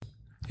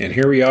And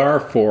here we are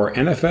for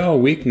NFL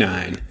Week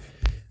 9.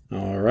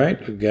 All right,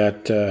 we've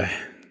got a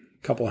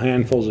couple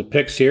handfuls of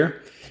picks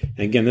here. And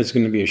again, this is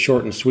going to be a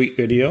short and sweet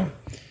video.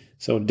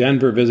 So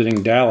Denver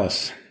visiting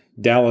Dallas.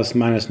 Dallas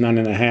minus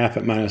 9.5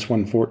 at minus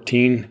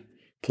 114.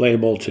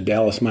 Playable to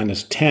Dallas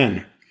minus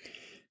 10.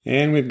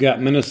 And we've got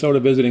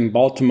Minnesota visiting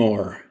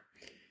Baltimore.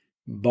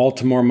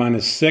 Baltimore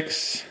minus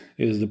 6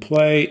 is the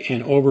play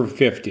and over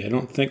 50. I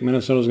don't think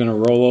Minnesota's going to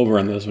roll over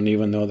on this one,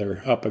 even though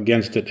they're up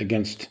against it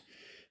against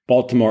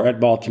Baltimore at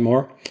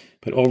Baltimore.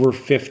 But over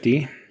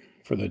 50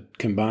 for the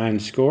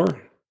combined score.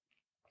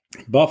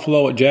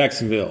 Buffalo at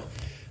Jacksonville.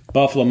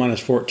 Buffalo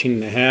minus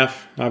 14.5.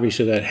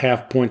 Obviously, that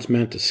half point's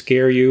meant to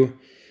scare you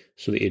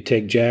so that you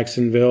take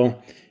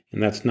Jacksonville,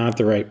 and that's not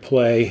the right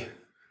play.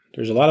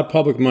 There's a lot of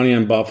public money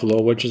on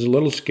Buffalo, which is a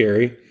little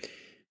scary,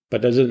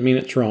 but doesn't mean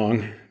it's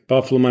wrong.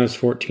 Buffalo minus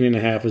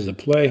 14.5 is the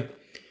play.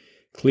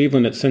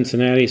 Cleveland at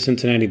Cincinnati.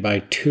 Cincinnati by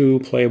 2,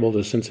 playable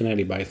to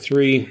Cincinnati by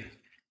 3.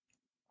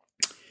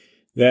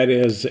 That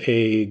is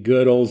a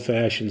good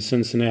old-fashioned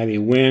Cincinnati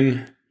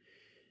win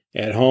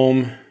at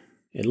home,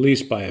 at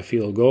least by a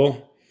field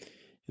goal.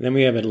 And then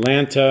we have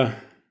Atlanta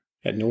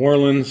at New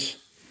Orleans.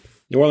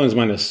 New Orleans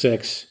minus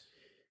 6.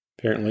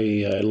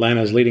 Apparently,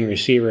 Atlanta's leading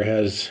receiver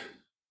has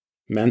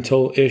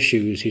mental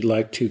issues he'd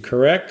like to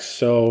correct.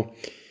 So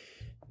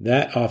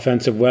that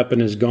offensive weapon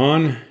is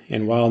gone.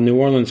 And while New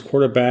Orleans'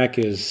 quarterback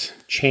is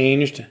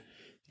changed,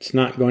 it's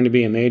not going to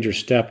be a major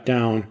step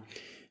down.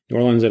 New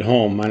Orleans at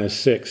home, minus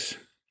 6.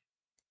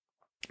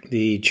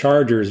 The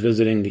Chargers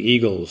visiting the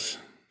Eagles.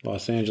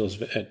 Los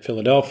Angeles at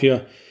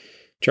Philadelphia.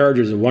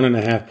 Chargers a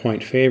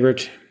 1.5-point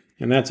favorite,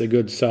 and that's a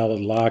good solid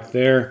lock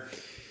there.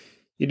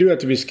 You do have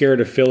to be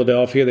scared of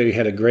Philadelphia. They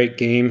had a great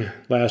game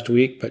last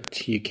week,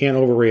 but you can't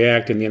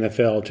overreact in the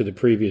NFL to the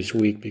previous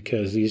week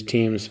because these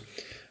teams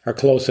are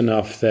close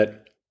enough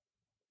that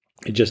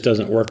it just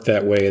doesn't work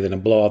that way. Then a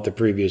blowout the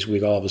previous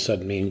week all of a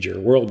sudden means you're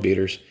world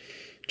beaters.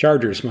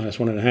 Chargers minus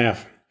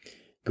 1.5.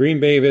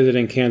 Green Bay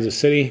visiting Kansas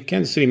City.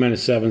 Kansas City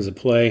minus 7 is the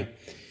play.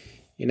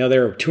 You know, they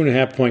were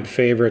 2.5-point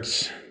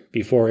favorites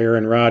before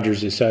Aaron Rodgers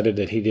decided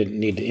that he didn't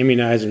need to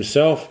immunize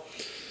himself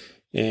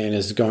and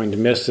is going to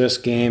miss this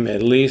game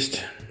at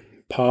least,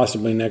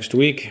 possibly next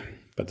week,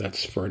 but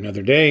that's for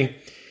another day.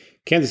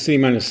 Kansas City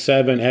minus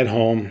 7 at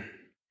home.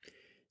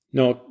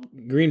 No,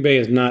 Green Bay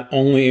is not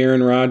only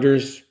Aaron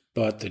Rodgers,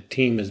 but the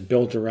team is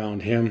built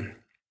around him.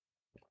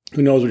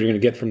 Who knows what you're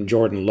going to get from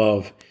Jordan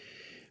Love,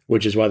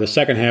 which is why the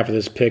second half of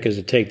this pick is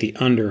to take the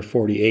under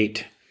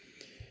 48,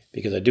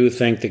 because I do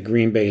think that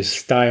Green Bay's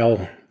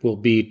style will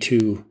be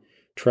to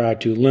try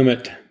to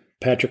limit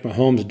Patrick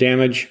Mahomes'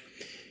 damage,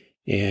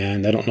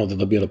 and I don't know that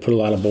they'll be able to put a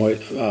lot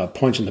of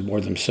points on the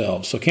board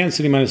themselves. So Kansas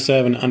City minus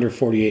 7, under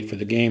 48 for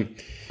the game.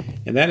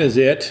 And that is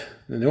it.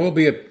 And there will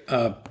be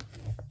a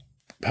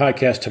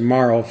podcast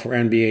tomorrow for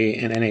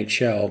NBA and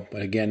NHL.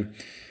 But again,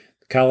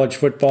 college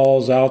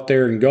football's out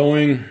there and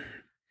going.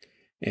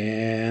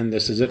 And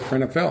this is it for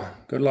NFL.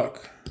 Good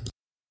luck.